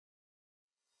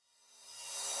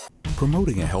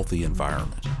promoting a healthy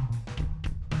environment.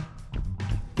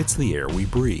 It's the air we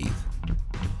breathe.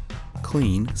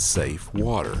 Clean, safe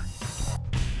water.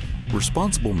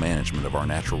 Responsible management of our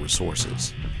natural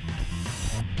resources.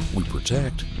 We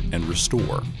protect and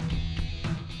restore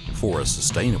for a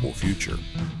sustainable future.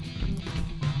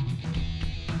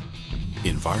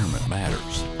 Environment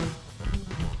matters.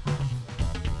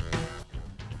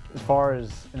 As far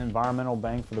as an environmental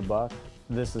bang for the buck,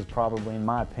 this is probably, in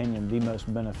my opinion, the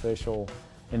most beneficial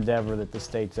endeavor that the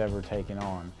state's ever taken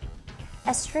on.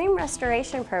 A stream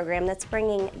restoration program that's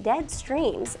bringing dead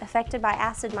streams affected by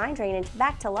acid mine drainage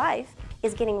back to life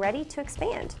is getting ready to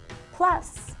expand.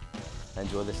 Plus, I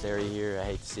enjoy this area here. I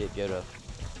hate to see it go to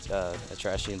a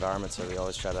trashy environment, so we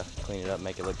always try to clean it up,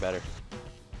 make it look better.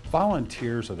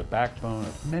 Volunteers are the backbone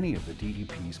of many of the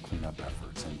DEP's cleanup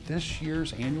efforts, and this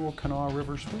year's annual Kanawha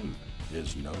River Sweep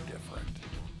is no different.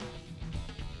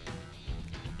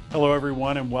 Hello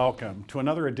everyone and welcome to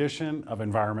another edition of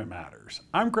Environment Matters.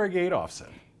 I'm Greg Adolphson.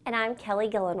 And I'm Kelly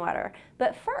Gillenwater.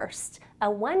 But first, a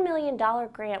 $1 million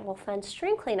grant will fund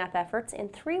stream cleanup efforts in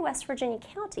 3 West Virginia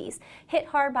counties hit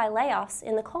hard by layoffs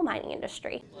in the coal mining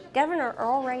industry. Governor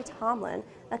Earl Ray Tomblin,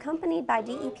 accompanied by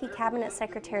DEP Cabinet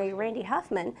Secretary Randy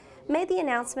Huffman, made the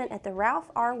announcement at the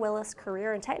Ralph R. Willis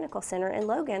Career and Technical Center in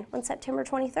Logan on September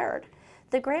 23rd.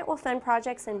 The grant will fund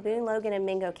projects in Boone, Logan, and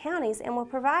Mingo counties and will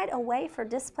provide a way for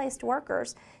displaced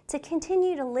workers to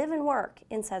continue to live and work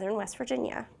in southern West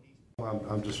Virginia.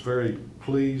 I'm just very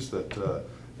pleased that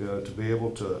to be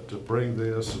able to bring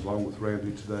this along with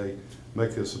Randy today,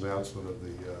 make this announcement of the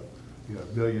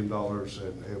 $1 million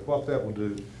and what that will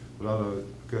do, not only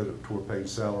go toward paying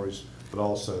salaries, but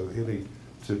also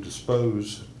to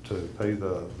dispose, to pay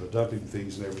the dumping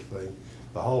fees and everything,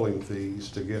 the hauling fees,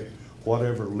 to get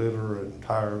whatever litter and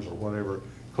tires or whatever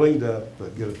cleaned up,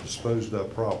 but get it disposed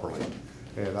of properly.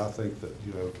 And I think that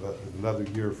another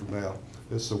year from now,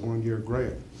 it's a 1-year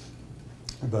grant.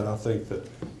 But I think that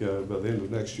by the end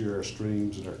of next year, our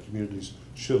streams and our communities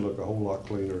should look a whole lot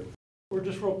cleaner. We're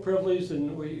just real privileged,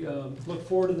 and we look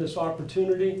forward to this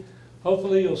opportunity.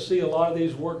 Hopefully you'll see a lot of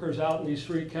these workers out in these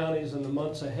 3 counties in the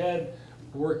months ahead,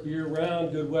 work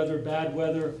year-round, good weather, bad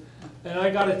weather. And I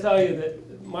got to tell you that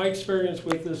my experience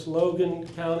with this Logan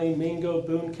County, Mingo,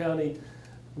 Boone County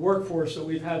workforce that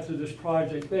we've had through this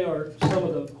project, they are some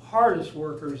of the hardest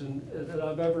workers that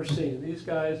I've ever seen. These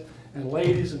guys and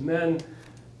ladies and men,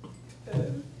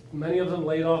 many of them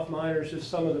laid off miners, just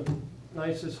some of the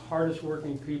nicest, hardest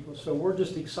working people. So we're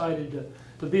just excited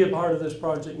to be a part of this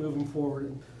project moving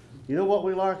forward. You know what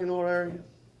we like in our area?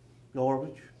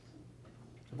 Garbage.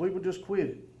 If we would just quit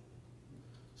it,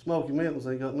 Smoky Mountains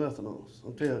ain't got nothing on us,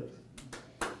 I'm telling you.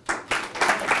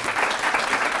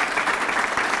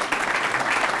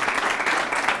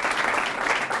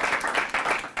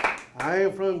 I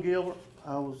am from Gilbert.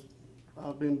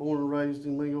 I've been born and raised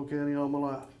in Mingo County all my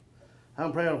life.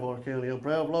 I'm proud of our county. I'm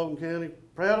proud of Logan County,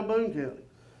 proud of Boone County.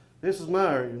 This is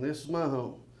my area and this is my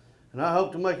home. And I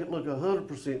hope to make it look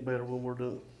 100% better when we're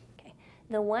done.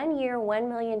 The 1-year, $1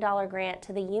 million grant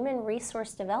to the Human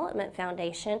Resource Development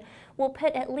Foundation will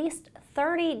put at least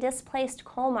 30 displaced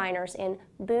coal miners in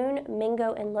Boone,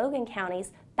 Mingo, and Logan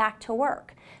counties back to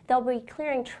work. They'll be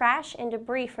clearing trash and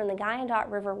debris from the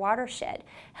Guyandotte River watershed,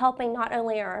 helping not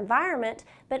only our environment,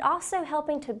 but also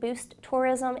helping to boost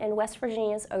tourism and West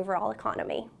Virginia's overall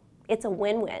economy. It's a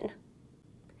win-win.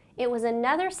 It was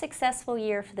another successful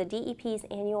year for the DEP's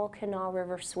annual Kanawha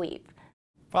River Sweep.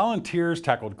 Volunteers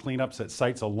tackled cleanups at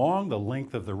sites along the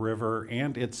length of the river,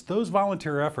 and it's those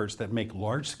volunteer efforts that make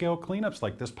large-scale cleanups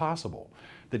like this possible.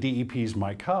 The DEP's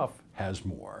Mike Huff has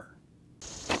more.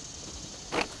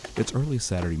 It's early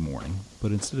Saturday morning,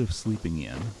 but instead of sleeping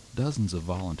in, dozens of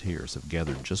volunteers have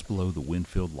gathered just below the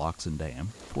Winfield Locks and Dam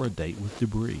for a date with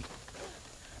debris.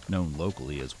 Known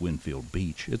locally as Winfield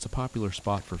Beach, it's a popular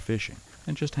spot for fishing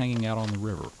and just hanging out on the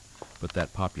river. But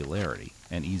that popularity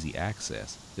and easy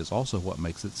access is also what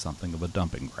makes it something of a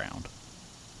dumping ground.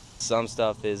 Some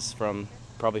stuff is from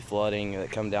probably flooding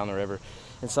that come down the river,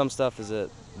 and some stuff is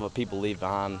what people leave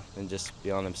behind and just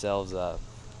be on themselves,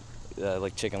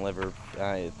 like chicken liver,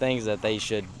 things that they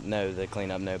should know, the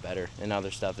cleanup know better. And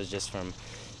other stuff is just from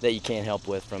that you can't help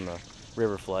with from the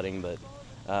river flooding, but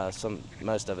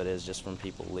most of it is just from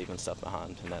people leaving stuff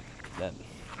behind, and that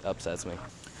upsets me.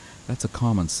 That's a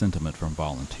common sentiment from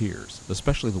volunteers,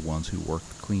 especially the ones who work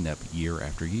the cleanup year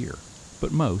after year.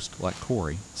 But most, like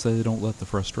Corey, say they don't let the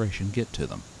frustration get to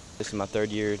them. This is my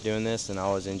 3rd year doing this, and I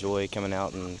always enjoy coming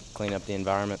out and clean up the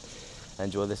environment. I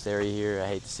enjoy this area here. I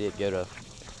hate to see it go to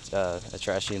a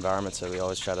trashy environment, so we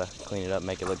always try to clean it up,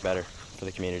 make it look better for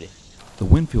the community. The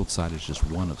Winfield site is just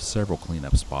one of several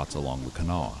cleanup spots along the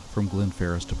Kanawha, from Glen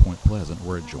Ferris to Point Pleasant,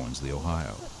 where it joins the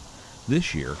Ohio.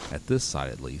 This year, at this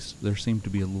site at least, there seemed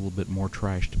to be a little bit more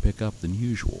trash to pick up than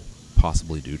usual,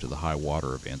 possibly due to the high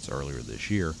water events earlier this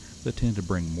year that tend to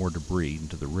bring more debris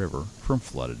into the river from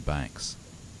flooded banks.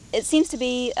 It seems to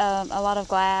be a lot of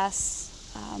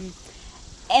glass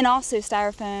and also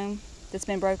styrofoam that's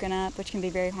been broken up, which can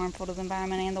be very harmful to the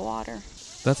environment and the water.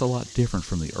 That's a lot different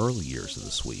from the early years of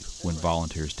the sweep, when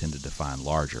volunteers tended to find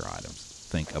larger items,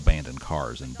 think abandoned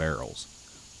cars and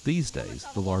barrels. These days,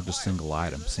 the largest single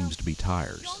item seems to be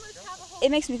tires. It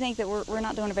makes me think that we're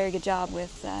not doing a very good job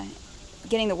with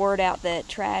getting the word out that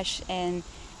trash and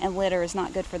litter is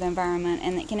not good for the environment,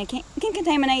 and it can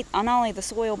contaminate not only the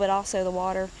soil but also the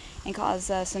water and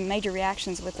cause some major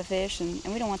reactions with the fish, and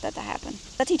we don't want that to happen.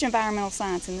 I teach environmental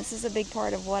science, and this is a big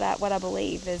part of what I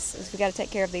believe is we got to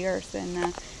take care of the earth, and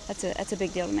that's a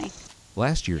big deal to me.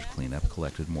 Last year's cleanup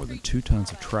collected more than 2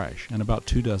 tons of trash and about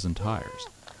 2 dozen tires.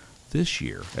 This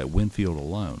year, at Winfield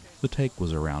alone, the take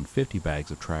was around 50 bags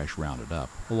of trash rounded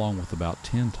up, along with about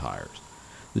 10 tires.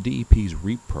 The DEP's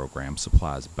REAP program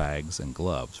supplies bags and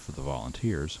gloves for the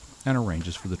volunteers and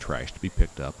arranges for the trash to be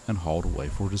picked up and hauled away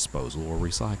for disposal or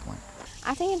recycling.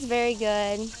 I think it's very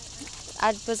good.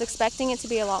 I was expecting it to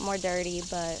be a lot more dirty,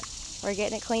 but we're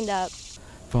getting it cleaned up.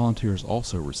 Volunteers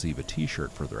also receive a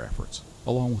t-shirt for their efforts,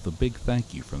 along with a big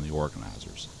thank you from the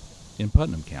organizers. In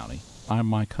Putnam County, I'm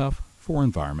Mike Huff for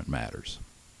Environment Matters.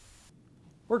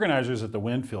 Organizers at the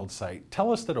Winfield site tell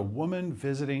us that a woman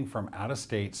visiting from out of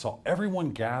state saw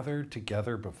everyone gathered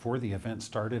together before the event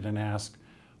started and asked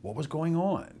what was going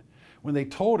on. When they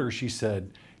told her, she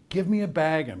said, "Give me a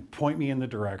bag and point me in the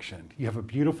direction. You have a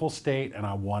beautiful state and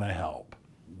I want to help."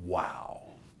 Wow.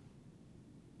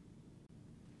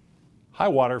 High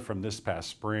water from this past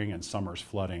spring and summer's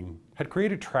flooding had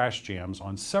created trash jams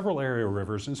on several area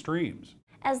rivers and streams.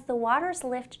 As the waters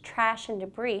lift trash and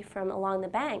debris from along the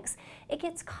banks, it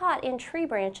gets caught in tree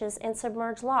branches and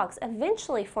submerged logs,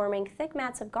 eventually forming thick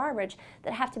mats of garbage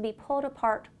that have to be pulled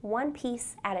apart one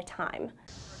piece at a time.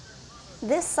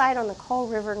 This site on the Coal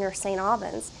River near St.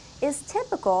 Albans is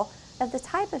typical of the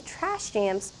type of trash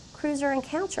jams crews are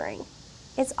encountering.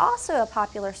 It's also a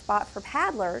popular spot for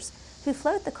paddlers who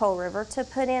float the Coal River to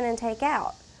put in and take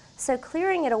out. So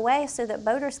clearing it away so that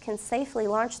boaters can safely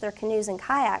launch their canoes and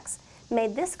kayaks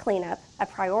made this cleanup a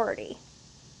priority.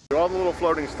 All the little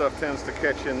floating stuff tends to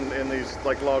catch in these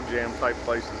like log jam type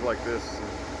places like this.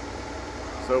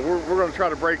 So we're going to try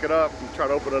to break it up and try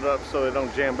to open it up so they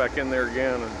don't jam back in there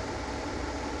again, and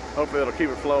hopefully it'll keep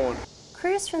it flowing.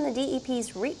 Crews from the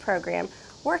DEP's REAP program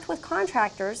worked with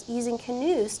contractors using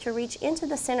canoes to reach into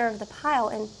the center of the pile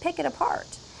and pick it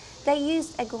apart. They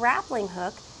used a grappling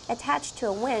hook attached to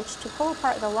a winch to pull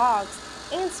apart the logs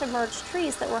and submerged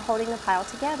trees that were holding the pile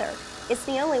together. It's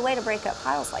the only way to break up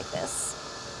piles like this.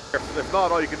 If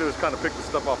not, all you can do is kind of pick the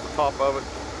stuff off the top of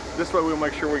it. This way we'll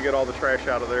make sure we get all the trash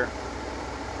out of there.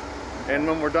 And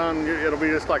when we're done, it'll be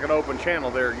just like an open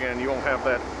channel there again. You won't have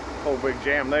that whole big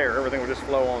jam there. Everything will just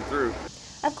flow on through.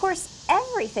 Of course,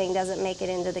 everything doesn't make it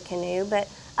into the canoe, but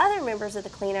other members of the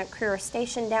cleanup crew are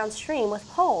stationed downstream with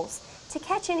poles to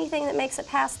catch anything that makes it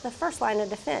past the first line of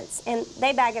defense, and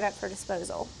they bag it up for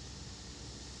disposal.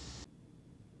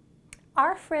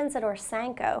 Our friends at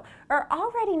Orsanco are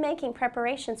already making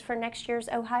preparations for next year's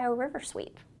Ohio River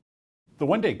Sweep. The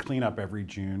one-day cleanup every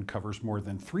June covers more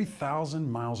than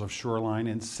 3,000 miles of shoreline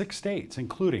in 6 states,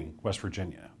 including West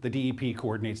Virginia. The DEP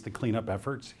coordinates the cleanup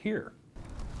efforts here.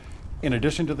 In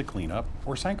addition to the cleanup,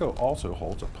 Orsanco also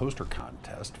holds a poster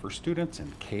contest for students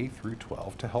in K through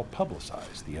 12 to help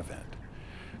publicize the event.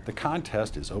 The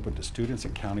contest is open to students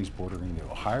in counties bordering the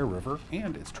Ohio River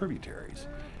and its tributaries.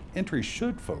 Entries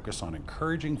should focus on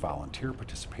encouraging volunteer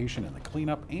participation in the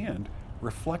cleanup and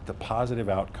reflect the positive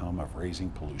outcome of raising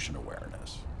pollution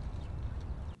awareness.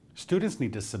 Students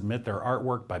need to submit their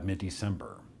artwork by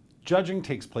mid-December. Judging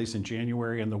takes place in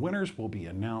January and the winners will be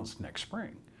announced next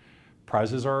spring.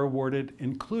 Prizes are awarded,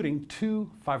 including 2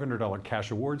 $500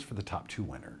 cash awards for the top 2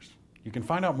 winners. You can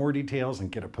find out more details and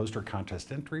get a poster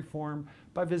contest entry form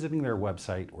by visiting their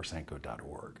website,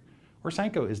 orsanco.org.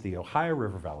 Orsanco is the Ohio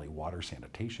River Valley Water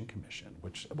Sanitation Commission,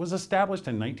 which was established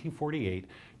in 1948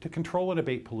 to control and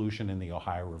abate pollution in the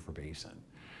Ohio River Basin.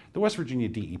 The West Virginia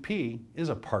DEP is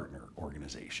a partner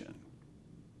organization.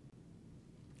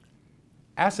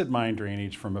 Acid mine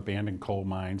drainage from abandoned coal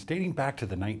mines dating back to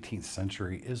the 19th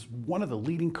century is one of the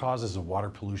leading causes of water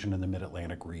pollution in the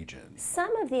Mid-Atlantic region.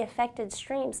 Some of the affected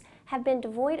streams have been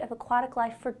devoid of aquatic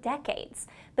life for decades,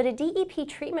 but a DEP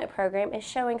treatment program is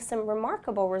showing some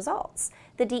remarkable results.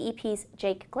 The DEP's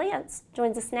Jake Glantz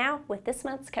joins us now with this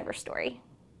month's cover story.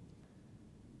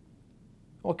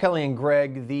 Well, Kelly and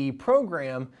Greg, the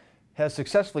program has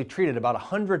successfully treated about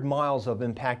 100 miles of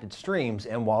impacted streams,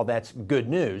 and while that's good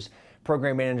news,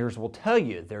 program managers will tell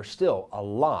you there's still a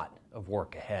lot of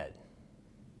work ahead.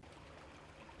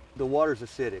 The water's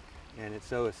acidic, and it's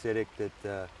so acidic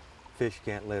that fish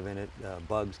can't live in it,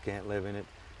 bugs can't live in it,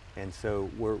 and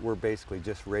so we're basically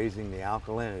just raising the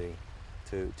alkalinity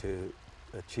to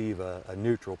achieve a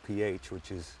neutral pH,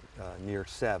 which is near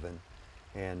 7,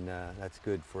 and that's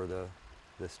good for the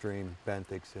stream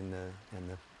benthics and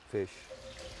the fish,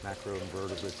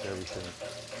 macroinvertebrates, everything.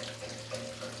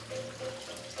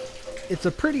 It's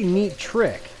a pretty neat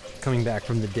trick coming back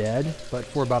from the dead, but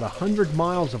for about 100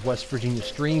 miles of West Virginia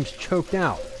streams choked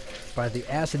out by the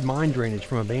acid mine drainage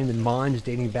from abandoned mines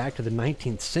dating back to the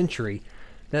 19th century,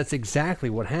 that's exactly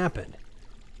what happened.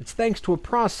 It's thanks to a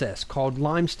process called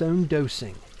limestone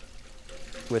dosing.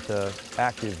 With an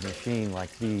active machine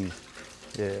like these,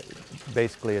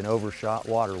 basically an overshot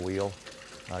water wheel,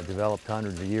 developed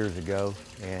hundreds of years ago,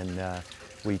 and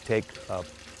we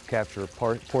capture a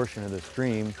portion of the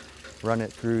stream, run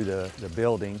it through the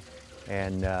building,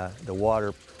 and the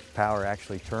water power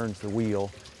actually turns the wheel.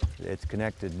 It's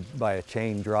connected by a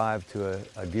chain drive to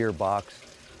a gearbox,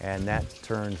 and that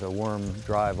turns a worm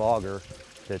drive auger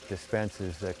that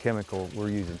dispenses the chemical. We're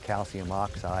using calcium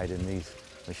oxide in these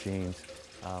machines.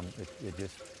 It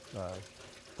just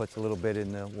puts a little bit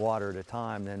in the water at a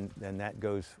time, then that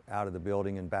goes out of the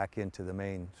building and back into the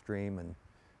main stream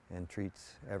and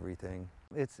treats everything.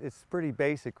 It's pretty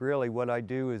basic, really. What I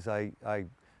do is I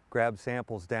grab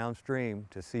samples downstream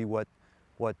to see what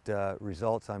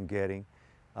results I'm getting.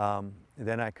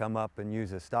 Then I come up and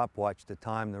use a stopwatch to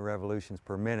time the revolutions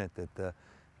per minute that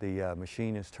the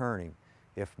machine is turning.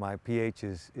 If my pH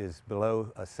is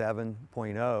below a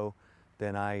 7.0,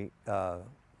 then I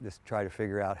just try to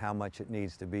figure out how much it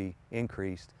needs to be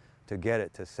increased to get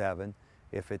it to 7.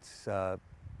 If it's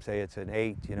say it's an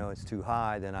 8, it's too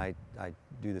high, then I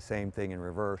do the same thing in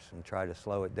reverse and try to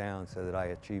slow it down so that I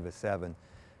achieve a 7.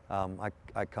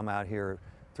 I come out here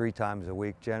 3 times a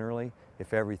week generally.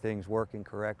 If everything's working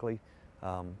correctly,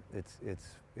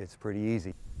 it's pretty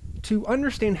easy. To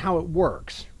understand how it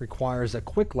works requires a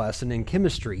quick lesson in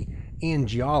chemistry and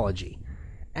geology.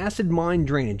 Acid mine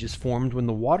drainage is formed when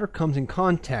the water comes in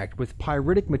contact with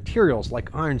pyritic materials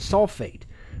like iron sulfate,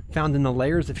 found in the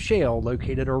layers of shale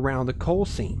located around the coal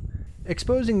seam.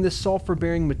 Exposing this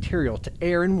sulfur-bearing material to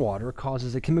air and water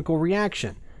causes a chemical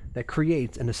reaction that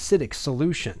creates an acidic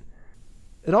solution.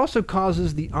 It also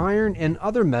causes the iron and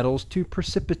other metals to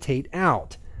precipitate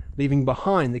out, leaving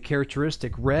behind the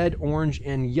characteristic red, orange,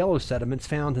 and yellow sediments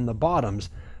found in the bottoms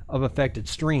of affected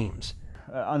streams.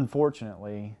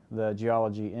 Unfortunately, the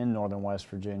geology in northern West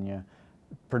Virginia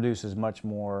produces much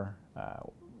more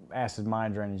acid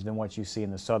mine drainage than what you see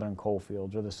in the southern coal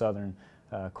fields or the southern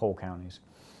coal counties.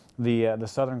 The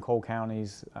southern coal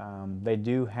counties, they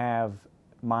do have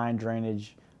mine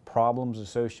drainage problems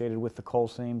associated with the coal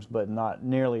seams, but not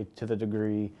nearly to the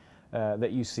degree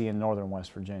that you see in northern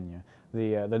West Virginia.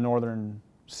 The northern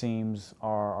seams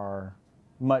are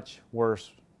much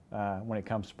worse when it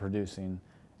comes to producing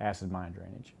acid mine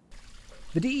drainage.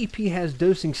 The DEP has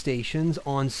dosing stations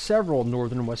on several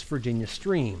northern West Virginia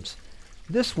streams.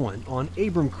 This one on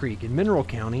Abram Creek in Mineral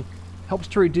County helps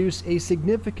to reduce a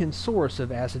significant source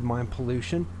of acid mine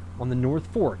pollution on the North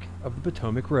Fork of the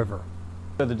Potomac River.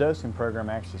 So the dosing program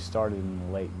actually started in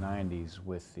the late 90s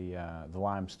with the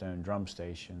limestone drum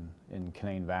station in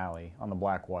Canaan Valley on the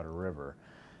Blackwater River.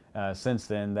 Since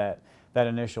then, that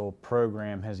initial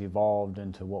program has evolved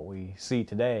into what we see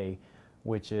today,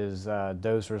 which is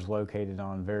dosers located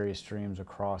on various streams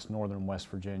across northern West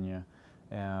Virginia.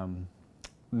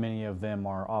 Many of them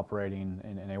are operating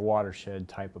in a watershed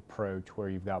type approach where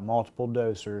you've got multiple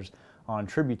dosers on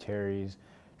tributaries,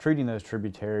 treating those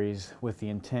tributaries with the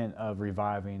intent of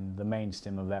reviving the main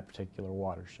stem of that particular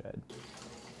watershed.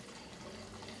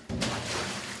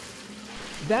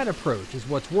 That approach is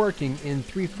what's working in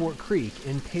Three Fork Creek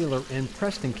in Taylor and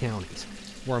Preston counties,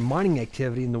 where mining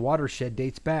activity in the watershed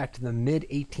dates back to the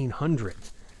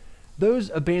mid-1800s.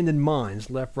 Those abandoned mines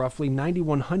left roughly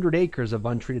 9,100 acres of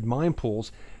untreated mine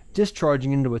pools,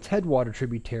 discharging into its headwater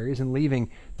tributaries and leaving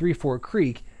Three Fork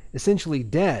Creek essentially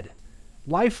dead,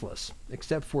 lifeless,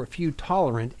 except for a few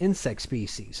tolerant insect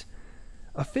species.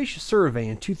 A fish survey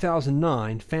in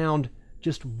 2009 found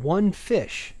just one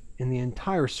fish in the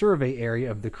entire survey area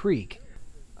of the creek.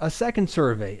 A second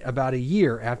survey, about a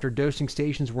year after dosing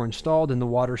stations were installed in the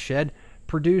watershed,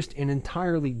 produced an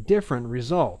entirely different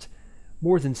result.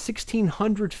 More than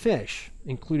 1,600 fish,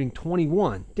 including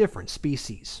 21 different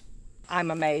species.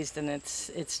 I'm amazed, and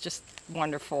it's just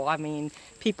wonderful. I mean,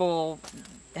 people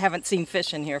haven't seen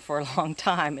fish in here for a long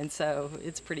time, and so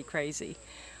it's pretty crazy.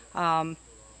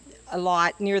 A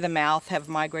lot near the mouth have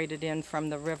migrated in from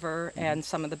the river, and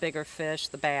some of the bigger fish,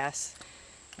 the bass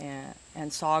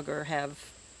and sauger, have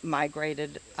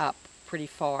migrated up pretty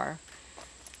far.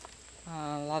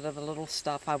 A lot of the little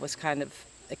stuff I was kind of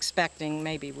expecting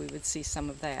maybe we would see some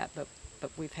of that, but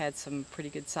we've had some pretty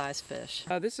good sized fish.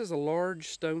 This is a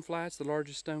large stonefly. It's the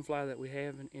largest stonefly that we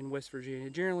have in West Virginia.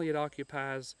 Generally it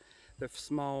occupies the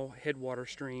small headwater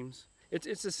streams.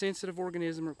 It's a sensitive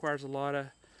organism, requires a lot of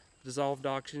dissolved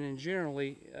oxygen, and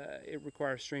generally it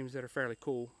requires streams that are fairly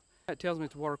cool. That tells me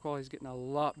that the water quality is getting a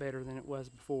lot better than it was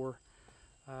before.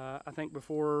 I think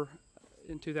before,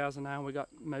 in 2009, we got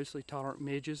mostly tolerant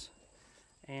midges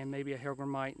and maybe a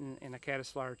hellgrammite and a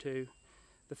caddisfly or two.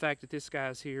 The fact that this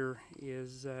guy's here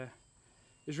is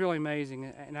really amazing,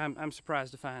 and I'm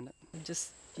surprised to find it.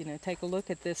 Just, you know, take a look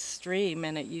at this stream,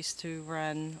 and it used to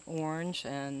run orange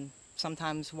and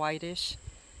sometimes whitish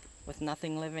with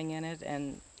nothing living in it,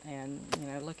 and you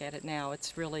know, look at it now.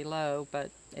 It's really low,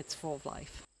 but it's full of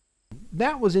life.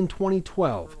 That was in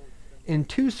 2012. In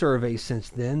 2 surveys since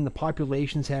then, the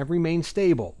populations have remained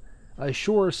stable, a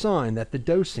sure sign that the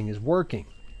dosing is working.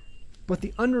 But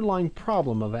the underlying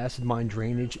problem of acid mine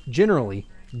drainage generally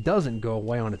doesn't go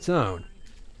away on its own.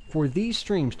 For these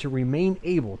streams to remain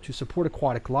able to support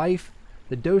aquatic life,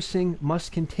 the dosing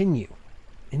must continue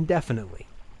indefinitely.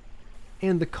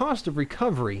 And the cost of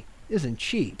recovery isn't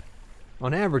cheap.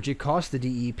 On average, it costs the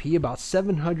DEP about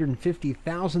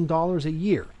 $750,000 a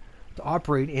year to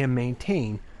operate and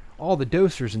maintain all the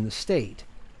dosers in the state.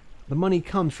 The money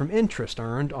comes from interest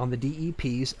earned on the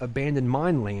DEP's abandoned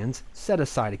mine lands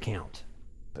set-aside account.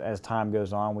 As time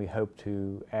goes on, we hope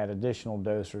to add additional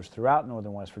dosers throughout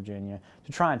northern West Virginia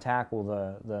to try and tackle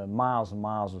the miles and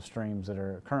miles of streams that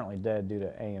are currently dead due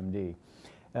to AMD.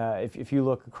 If you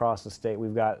look across the state,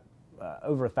 we've got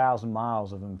over 1,000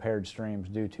 miles of impaired streams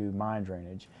due to mine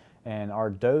drainage, and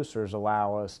our dosers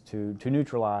allow us to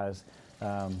neutralize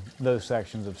those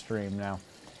sections of stream. Now,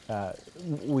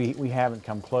 we haven't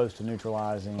come close to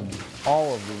neutralizing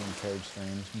all of the impaired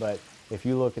streams, but if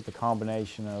you look at the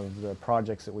combination of the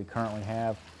projects that we currently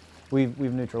have, we've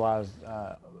neutralized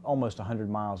almost 100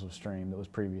 miles of stream that was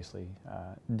previously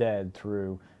dead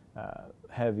through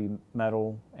heavy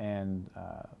metal and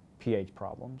pH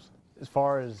problems. As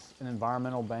far as an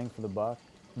environmental bang for the buck,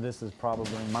 this is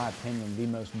probably, in my opinion, the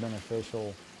most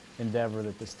beneficial endeavor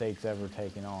that the state's ever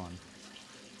taken on.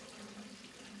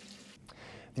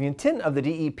 The intent of the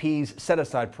DEP's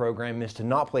set-aside program is to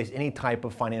not place any type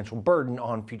of financial burden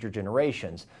on future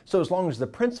generations. So as long as the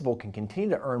principal can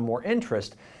continue to earn more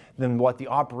interest than what the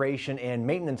operation and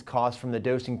maintenance costs from the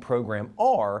dosing program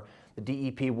are, the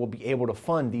DEP will be able to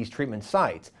fund these treatment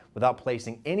sites without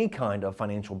placing any kind of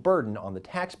financial burden on the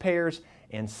taxpayers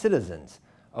and citizens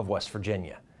of West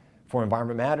Virginia. For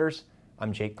Environment Matters,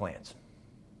 I'm Jake Glantz.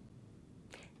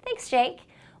 Thanks, Jake.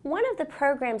 One of the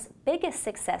program's biggest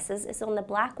successes is on the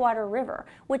Blackwater River,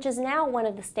 which is now one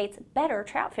of the state's better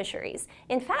trout fisheries.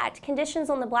 In fact, conditions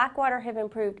on the Blackwater have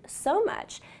improved so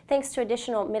much thanks to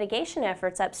additional mitigation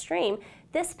efforts upstream.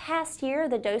 This past year,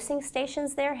 the dosing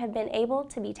stations there have been able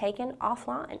to be taken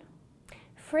offline.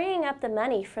 Freeing up the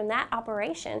money from that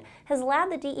operation has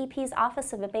allowed the DEP's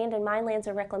Office of Abandoned Mine Lands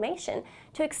and Reclamation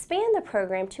to expand the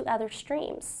program to other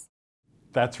streams.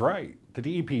 That's right. The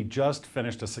DEP just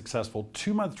finished a successful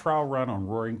 2-month trial run on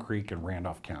Roaring Creek in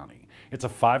Randolph County. It's a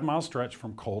 5-mile stretch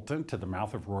from Colton to the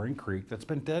mouth of Roaring Creek that's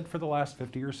been dead for the last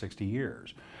 50 or 60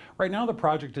 years. Right now the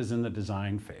project is in the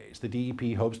design phase. The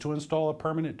DEP hopes to install a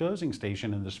permanent dosing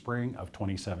station in the spring of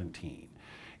 2017.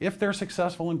 If they're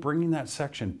successful in bringing that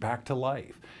section back to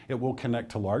life, it will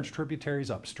connect to large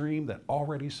tributaries upstream that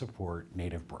already support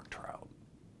native brook trout.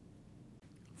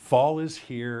 Fall is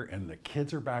here and the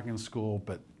kids are back in school,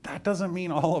 but that doesn't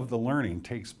mean all of the learning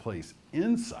takes place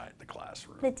inside the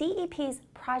classroom. The DEP's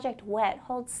Project WET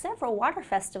holds several water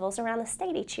festivals around the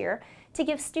state each year to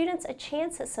give students a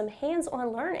chance at some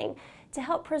hands-on learning to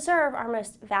help preserve our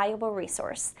most valuable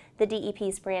resource. The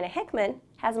DEP's Brianna Hickman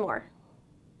has more.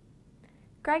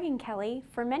 Greg and Kelly,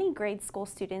 for many grade school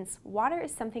students, water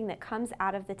is something that comes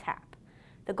out of the tap.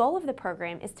 The goal of the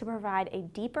program is to provide a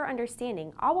deeper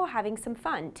understanding, all while having some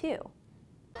fun, too.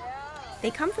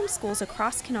 They come from schools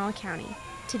across Kanawha County,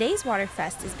 Today's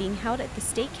Waterfest is being held at the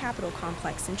State Capitol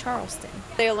Complex in Charleston.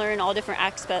 They'll learn all different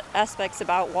aspects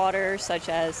about water, such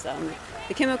as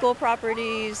the chemical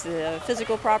properties, the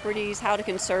physical properties, how to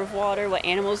conserve water, what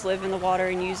animals live in the water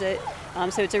and use it.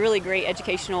 So it's a really great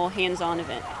educational, hands-on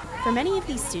event. For many of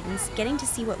these students, getting to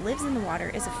see what lives in the water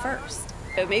is a first.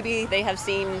 So maybe they have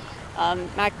seen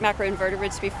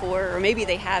macroinvertebrates before, or maybe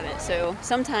they haven't. So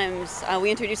sometimes we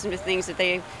introduce them to things that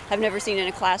they have never seen in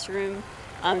a classroom.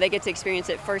 They get to experience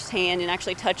it firsthand and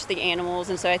actually touch the animals,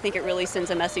 and so I think it really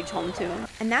sends a message home to them.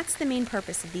 And that's the main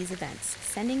purpose of these events,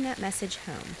 sending that message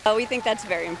home. We think that's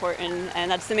very important,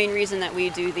 and that's the main reason that we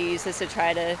do these, is to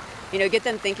try to, get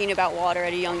them thinking about water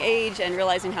at a young age and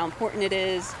realizing how important it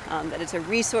is, that it's a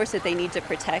resource that they need to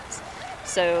protect.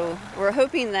 So we're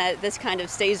hoping that this kind of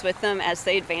stays with them as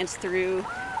they advance through,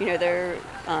 their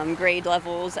grade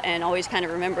levels, and always kind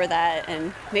of remember that,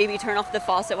 and maybe turn off the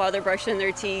faucet while they're brushing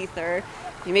their teeth, or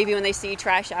maybe when they see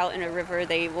trash out in a river,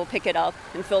 they will pick it up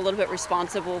and feel a little bit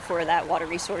responsible for that water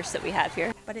resource that we have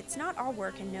here. But it's not all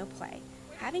work and no play.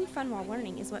 Having fun while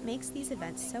learning is what makes these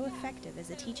events so effective as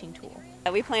a teaching tool.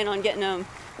 We plan on getting them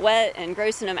wet and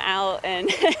grossing them out, and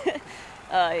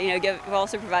we're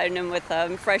also providing them with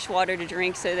fresh water to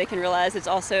drink, so they can realize it's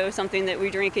also something that we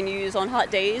drink and use on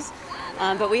hot days.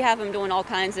 But we have them doing all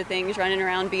kinds of things, running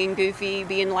around, being goofy,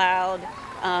 being loud,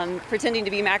 pretending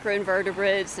to be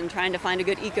macroinvertebrates and trying to find a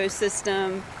good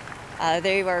ecosystem.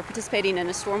 They are participating in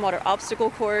a stormwater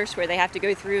obstacle course where they have to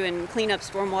go through and clean up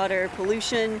stormwater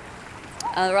pollution.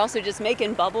 We're also just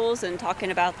making bubbles and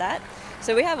talking about that.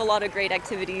 So we have a lot of great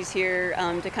activities here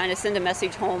to kind of send a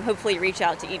message home, hopefully reach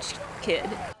out to each kid.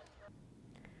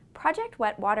 Project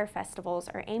Wet Water Festivals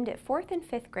are aimed at 4th and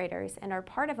 5th graders and are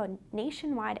part of a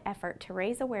nationwide effort to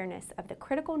raise awareness of the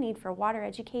critical need for water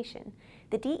education.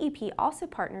 The DEP also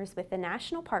partners with the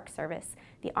National Park Service,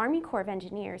 the Army Corps of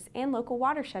Engineers, and local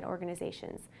watershed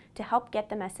organizations to help get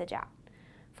the message out.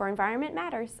 For Environment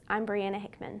Matters, I'm Brianna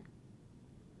Hickman.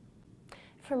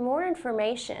 For more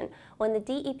information on the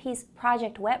DEP's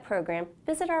Project WET program,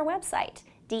 visit our website,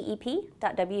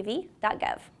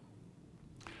 dep.wv.gov.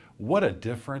 What a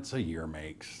difference a year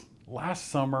makes. Last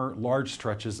summer, large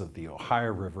stretches of the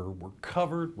Ohio River were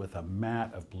covered with a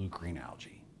mat of blue-green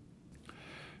algae.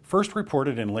 First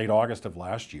reported in late August of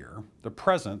last year, the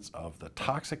presence of the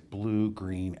toxic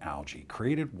blue-green algae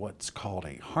created what's called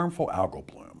a harmful algal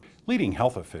bloom, leading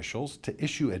health officials to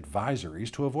issue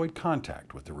advisories to avoid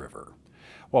contact with the river.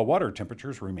 While water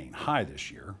temperatures remain high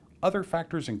this year, other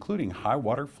factors, including high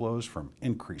water flows from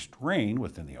increased rain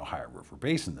within the Ohio River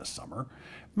Basin this summer,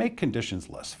 make conditions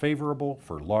less favorable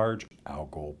for large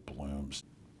algal blooms.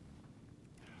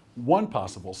 One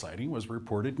possible sighting was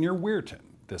reported near Weirton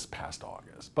this past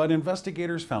August, but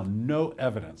investigators found no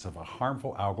evidence of a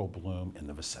harmful algal bloom in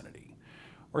the vicinity.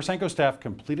 Orsenco staff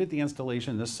completed the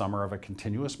installation this summer of a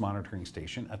continuous monitoring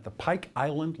station at the Pike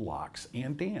Island Locks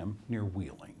and Dam near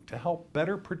Wheeling to help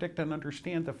better predict and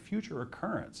understand the future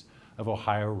occurrence of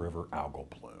Ohio River algal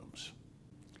blooms.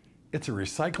 It's a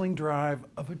recycling drive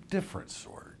of a different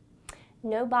sort.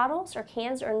 No bottles or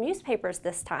cans or newspapers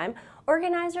this time.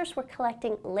 Organizers were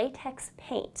collecting latex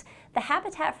paint. The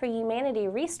Habitat for Humanity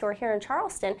Restore here in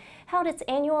Charleston held its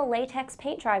annual latex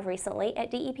paint drive recently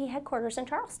at DEP headquarters in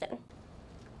Charleston.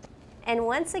 And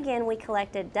once again, we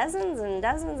collected dozens and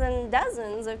dozens and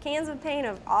dozens of cans of paint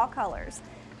of all colors.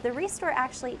 The Restore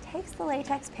actually takes the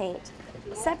latex paint,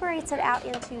 separates it out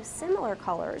into similar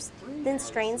colors, then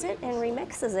strains it and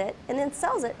remixes it, and then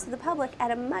sells it to the public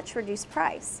at a much reduced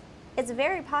price. It's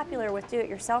very popular with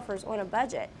do-it-yourselfers on a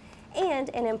budget, and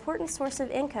an important source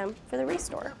of income for the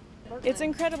Restore. It's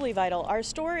incredibly vital. Our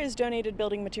store is donated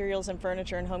building materials and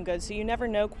furniture and home goods, so you never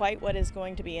know quite what is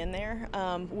going to be in there.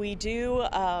 We do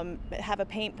have the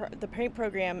paint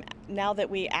program, now that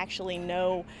we actually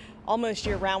know almost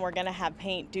year-round we're going to have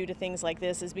paint due to things like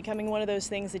this, is becoming one of those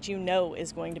things that you know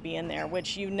is going to be in there,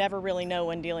 which you never really know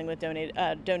when dealing with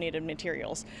donated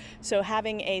materials. So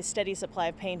having a steady supply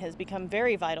of paint has become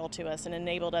very vital to us and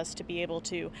enabled us to be able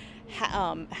to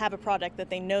have a product that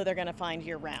they know they're going to find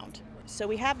year-round. So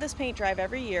we have this paint drive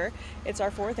every year. It's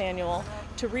our 4th annual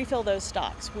to refill those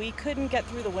stocks. We couldn't get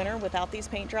through the winter without these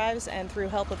paint drives, and through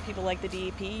help of people like the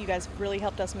DEP, you guys have really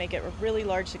helped us make it a really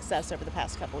large success over the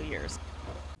past couple of years.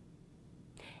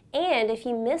 And if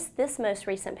you missed this most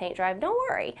recent paint drive, don't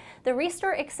worry. The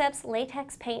Restore accepts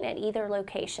latex paint at either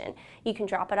location. You can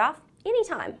drop it off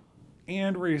anytime.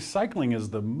 And recycling is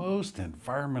the most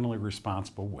environmentally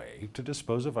responsible way to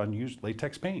dispose of unused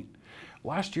latex paint.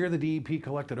 Last year, the DEP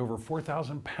collected over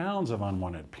 4,000 pounds of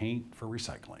unwanted paint for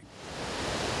recycling.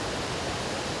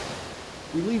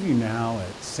 We leave you now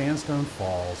at Sandstone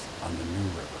Falls on the New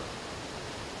River.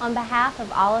 On behalf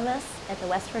of all of us at the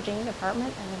West Virginia Department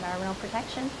of Environmental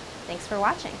Protection, thanks for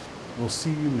watching. We'll see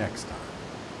you next time.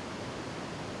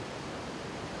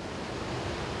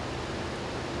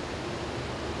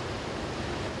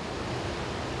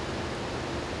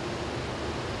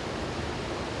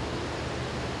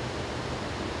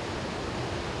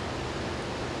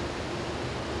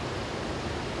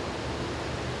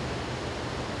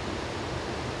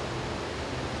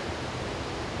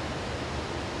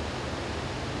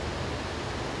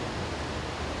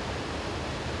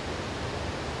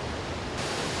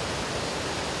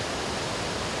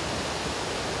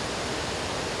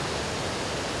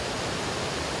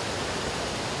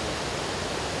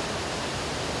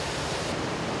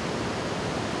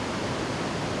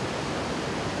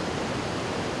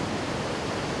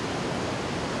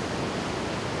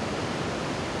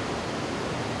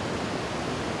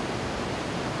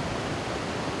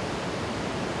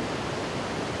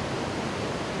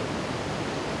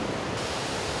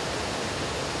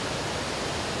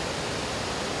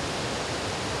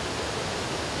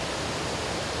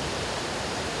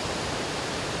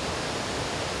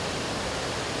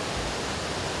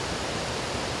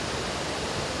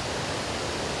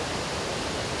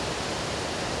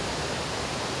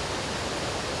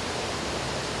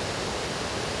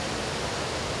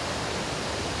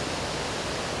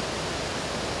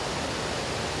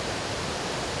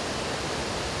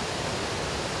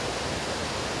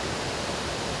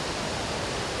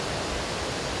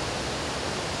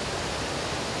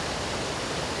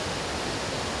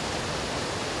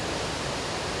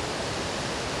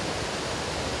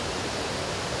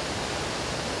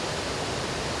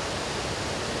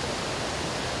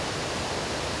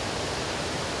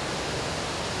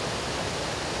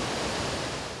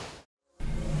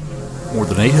 More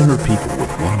than 800 people with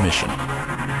one mission,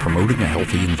 promoting a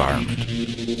healthy environment.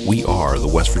 We are the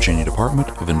West Virginia Department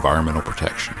of Environmental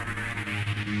Protection.